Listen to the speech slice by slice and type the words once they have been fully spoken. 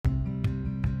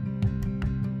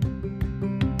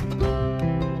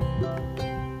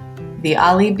The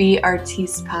Ali B.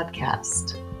 Artiste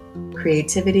Podcast.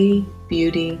 Creativity,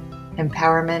 beauty,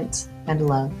 empowerment, and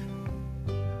love.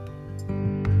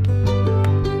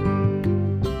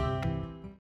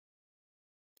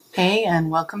 Hey, and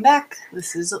welcome back.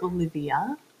 This is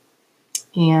Olivia.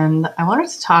 And I wanted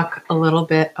to talk a little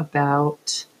bit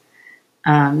about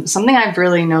something I've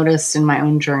really noticed in my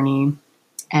own journey.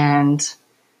 And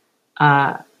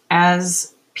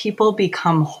as people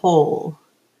become whole,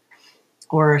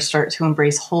 or start to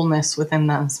embrace wholeness within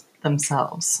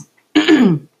themselves.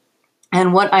 And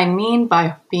what I mean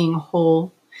by being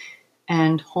whole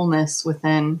and wholeness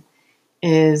within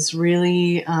is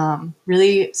really,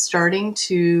 really starting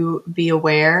to be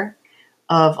aware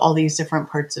of all these different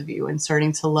parts of you and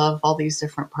starting to love all these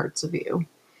different parts of you.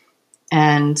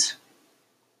 And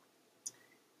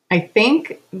I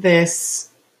think this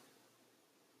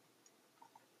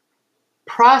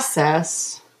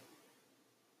process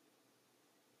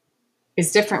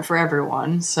is different for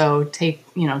everyone. So take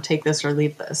this or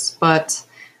leave this. But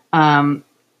so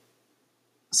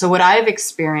what I've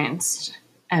experienced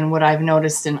and what I've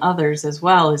noticed in others as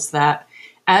well is that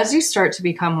as you start to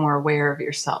become more aware of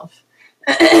yourself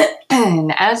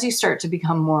and as you start to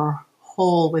become more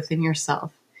whole within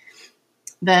yourself,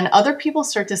 then other people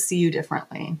start to see you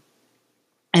differently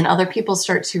and other people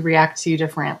start to react to you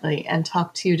differently and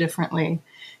talk to you differently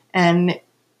and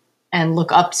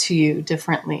look up to you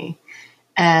differently.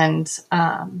 And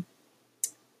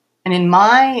in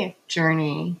my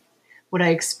journey, what I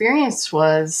experienced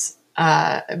was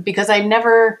because I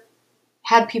never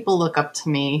had people look up to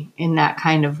me in that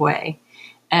kind of way.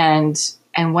 And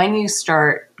when you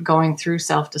start going through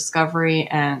self-discovery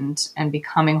and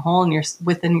becoming whole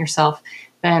within yourself,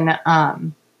 then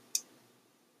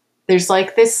there's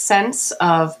like this sense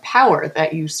of power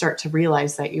that you start to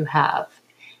realize that you have,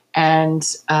 and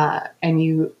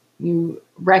you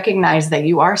recognize that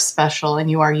you are special and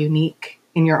you are unique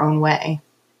in your own way.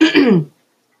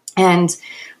 And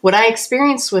what I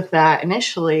experienced with that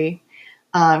initially,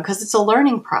 because it's a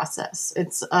learning process,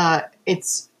 it's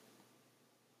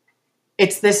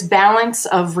this balance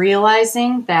of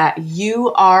realizing that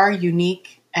you are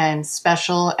unique and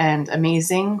special and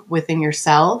amazing within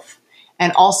yourself,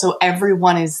 and also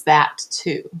everyone is that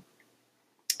too.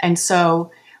 And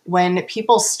so when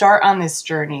people start on this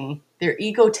journey, their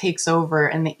ego takes over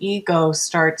and the ego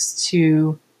starts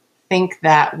to think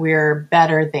that we're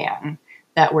better than,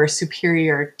 that we're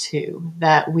superior to,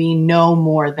 that we know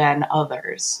more than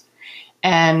others.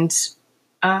 And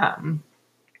that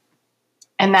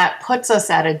puts us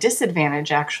at a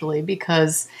disadvantage, actually,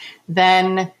 because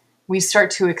then we start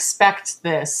to expect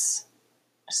this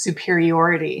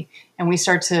superiority and we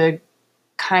start to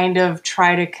kind of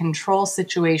try to control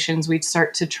situations. We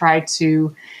start to try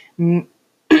to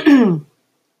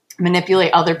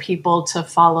manipulate other people to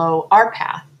follow our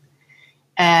path.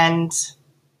 And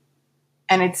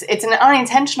it's an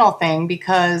unintentional thing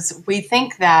because we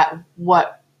think that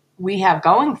what we have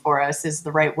going for us is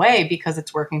the right way because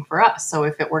it's working for us. So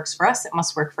if it works for us, it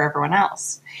must work for everyone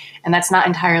else. And that's not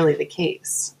entirely the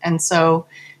case. And so,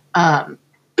 so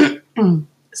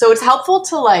it's helpful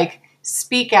to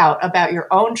speak out about your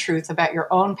own truth, about your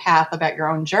own path, about your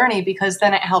own journey, because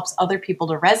then it helps other people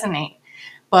to resonate.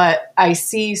 But I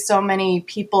see so many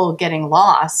people getting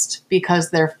lost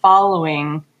because they're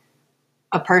following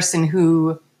a person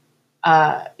who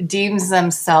deems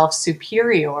themselves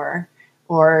superior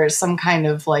or some kind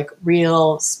of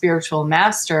real spiritual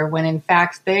master, when in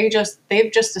fact they've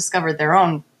just discovered their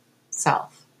own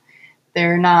self.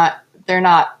 They're not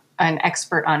an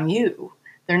expert on you.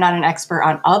 They're not an expert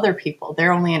on other people.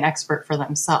 They're only an expert for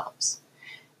themselves.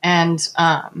 And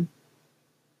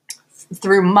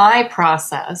through my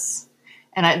process,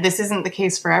 and this isn't the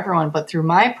case for everyone, but through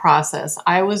my process,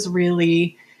 I was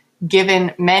really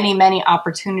given many, many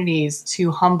opportunities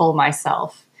to humble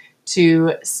myself,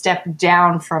 to step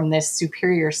down from this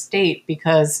superior state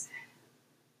because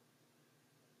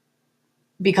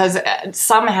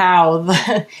somehow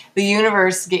the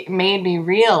universe made me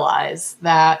realize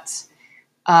that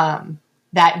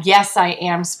yes, I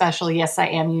am special. Yes, I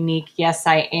am unique. Yes,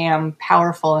 I am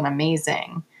powerful and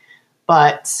amazing.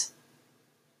 But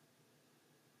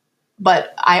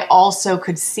I also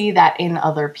could see that in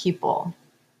other people.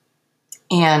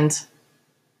 And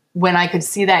when I could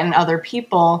see that in other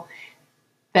people,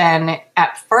 then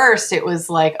at first it was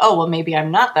like, oh, well, maybe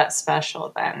I'm not that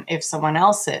special then if someone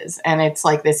else is. And it's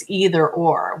like this either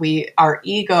or. Our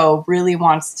ego really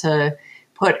wants to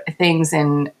put things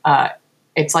in,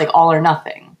 it's like all or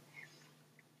nothing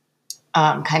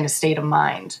kind of state of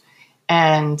mind.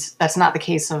 And that's not the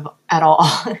case at all.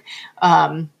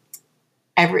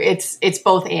 It's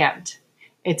both and.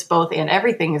 It's both and.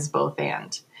 Everything is both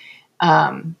and.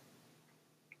 Um,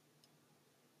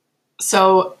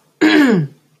 so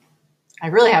I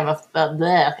really have a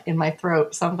bleh in my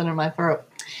throat, something in my throat.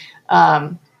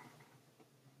 Um,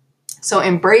 so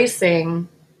embracing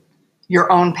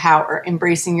your own power,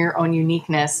 embracing your own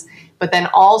uniqueness, but then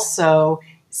also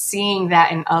seeing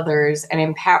that in others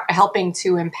and helping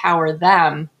to empower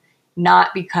them,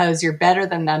 not because you're better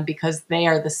than them, because they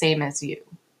are the same as you,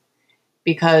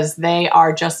 because they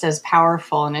are just as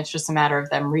powerful, and it's just a matter of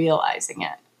them realizing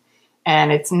it.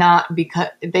 And it's not because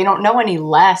they don't know any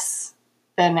less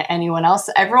than anyone else.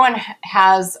 Everyone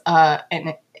has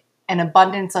an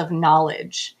abundance of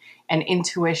knowledge and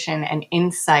intuition and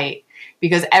insight,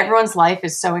 because everyone's life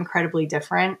is so incredibly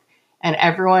different, and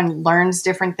everyone learns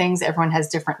different things. Everyone has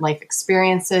different life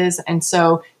experiences. And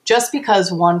so just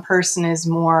because one person is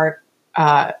more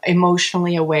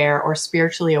emotionally aware or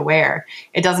spiritually aware,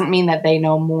 it doesn't mean that they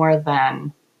know more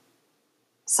than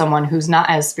someone who's not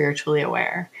as spiritually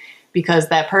aware, because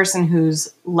that person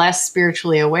who's less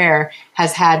spiritually aware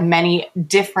has had many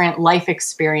different life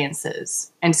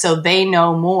experiences. And so they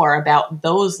know more about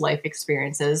those life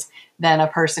experiences than a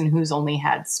person who's only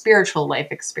had spiritual life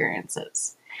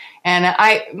experiences. And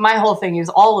my whole thing is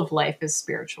all of life is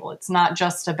spiritual. It's not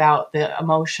just about the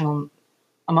emotional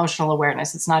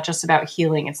awareness. It's not just about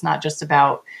healing. It's not just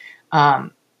about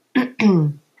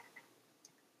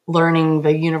learning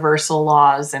the universal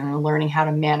laws and learning how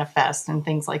to manifest and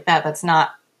things like that. That's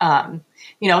not,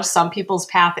 some people's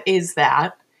path is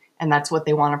that, and that's what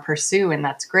they want to pursue, and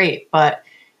that's great. But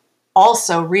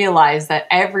also realize that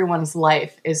everyone's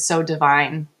life is so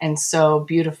divine and so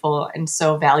beautiful and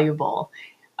so valuable,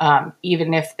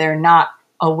 even if they're not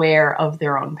aware of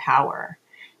their own power,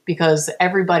 because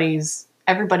everybody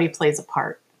plays a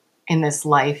part in this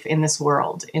life, in this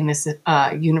world, in this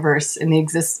universe,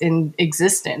 in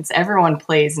existence. Everyone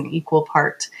plays an equal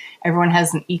part. Everyone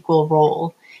has an equal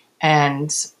role.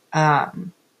 And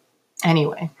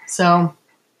anyway, so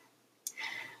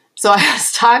I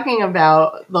was talking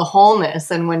about the wholeness,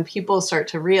 and when people start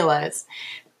to realize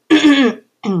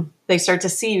they start to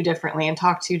see you differently and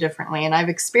talk to you differently. And I've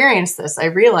experienced this. I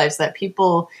realized that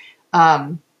people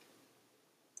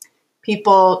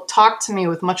talk to me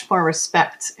with much more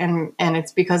respect, and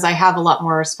it's because I have a lot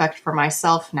more respect for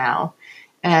myself now,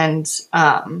 and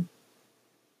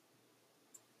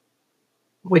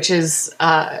which is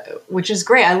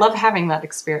great. I love having that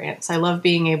experience. I love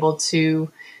being able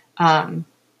to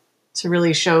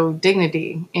really show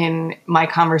dignity in my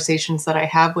conversations that I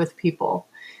have with people.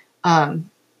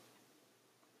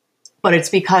 But it's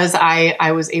because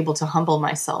I was able to humble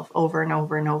myself over and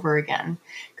over and over again.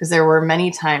 Because there were many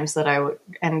times that I would,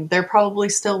 and there probably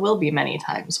still will be many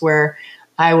times, where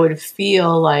I would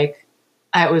feel like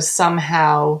I was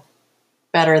somehow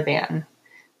better than,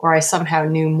 or I somehow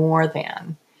knew more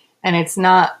than. And it's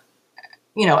not,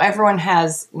 everyone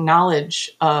has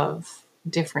knowledge of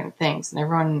different things, and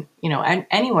everyone,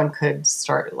 anyone could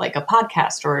start like a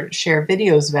podcast or share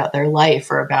videos about their life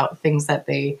or about things that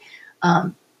they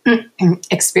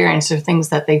experience or things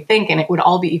that they think, and it would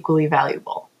all be equally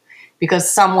valuable, because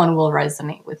someone will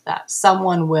resonate with that.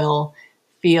 Someone will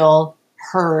feel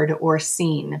heard or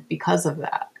seen because of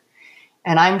that.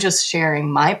 And I'm just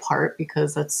sharing my part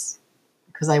because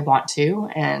I want to,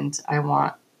 and I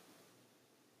want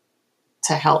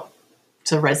to help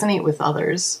to resonate with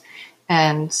others.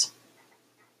 And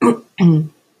but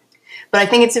I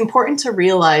think it's important to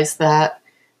realize that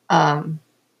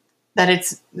that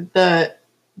it's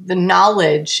the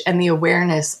knowledge and the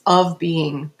awareness of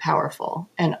being powerful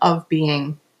and of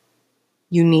being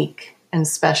unique and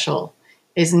special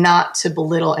is not to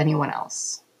belittle anyone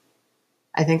else.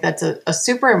 I think that's a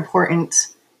super important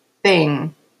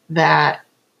thing that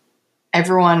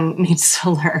everyone needs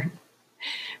to learn,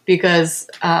 because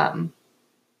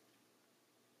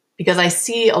I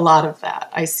see a lot of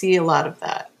that.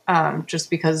 Just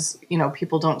because,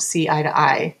 people don't see eye to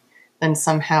eye, then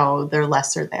somehow they're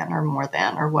lesser than or more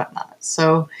than or whatnot.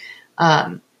 So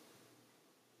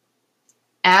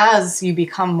as you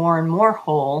become more and more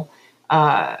whole,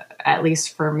 at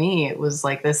least for me, it was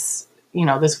like this,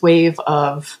 this wave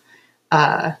of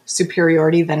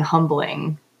superiority, then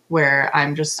humbling, where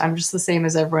I'm just the same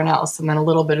as everyone else, and then a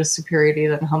little bit of superiority,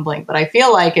 then humbling. But I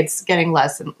feel like it's getting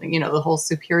less, and the whole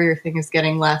superior thing is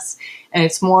getting less, and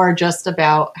it's more just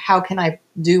about how can I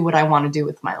do what I want to do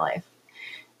with my life.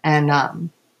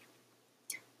 And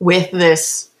with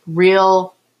this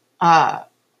real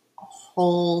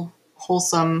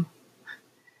wholesome,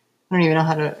 I don't even know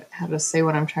how to say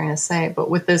what I'm trying to say, but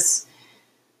with this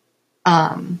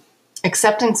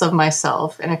acceptance of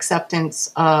myself and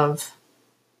acceptance of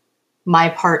my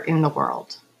part in the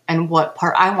world and what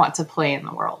part I want to play in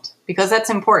the world. Because that's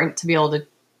important to be able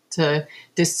to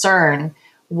discern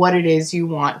what it is you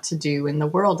want to do in the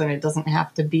world. And it doesn't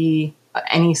have to be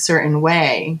any certain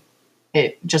way.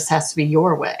 It just has to be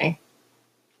your way.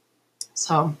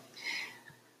 So,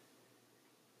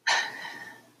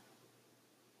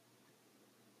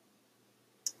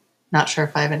 not sure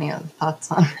if I have any other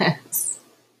thoughts on this.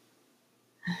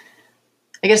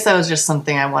 I guess that was just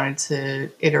something I wanted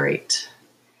to iterate.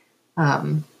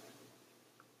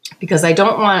 Because I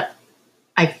don't want,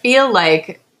 I feel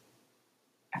like,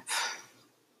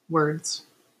 words,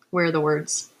 where are the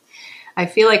words? I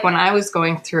feel like when I was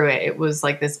going through it, it was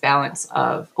like this balance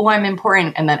of, oh, I'm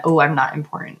important, and then, oh, I'm not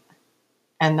important.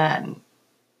 And then,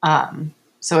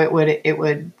 so it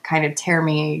would kind of tear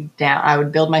me down. I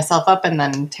would build myself up and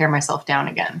then tear myself down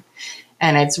again.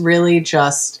 And it's really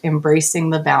just embracing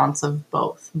the balance of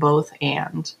both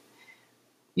and.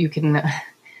 You can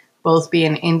both be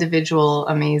an individual,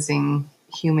 amazing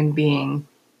human being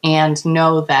and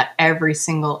know that every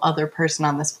single other person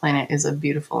on this planet is a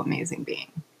beautiful, amazing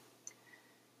being.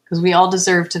 Because we all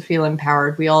deserve to feel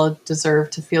empowered. We all deserve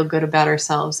to feel good about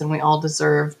ourselves, and we all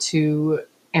deserve to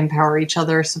empower each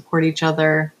other, support each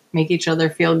other, make each other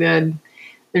feel good.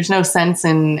 There's no sense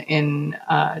in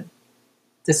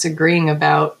disagreeing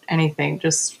about anything.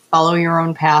 Just follow your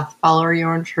own path, follow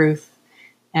your own truth,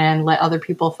 and let other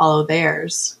people follow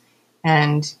theirs.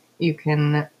 And you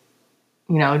can,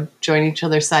 join each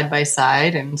other side by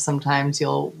side, and sometimes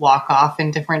you'll walk off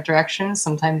in different directions.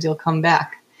 Sometimes you'll come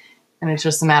back. And it's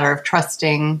just a matter of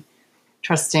trusting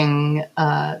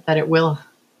that it will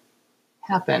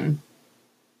happen.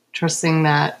 Trusting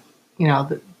that,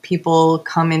 that people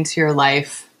come into your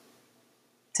life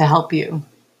to help you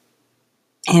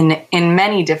in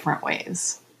many different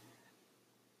ways.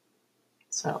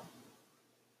 So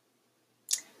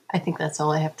I think that's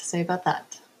all I have to say about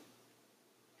that.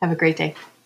 Have a great day.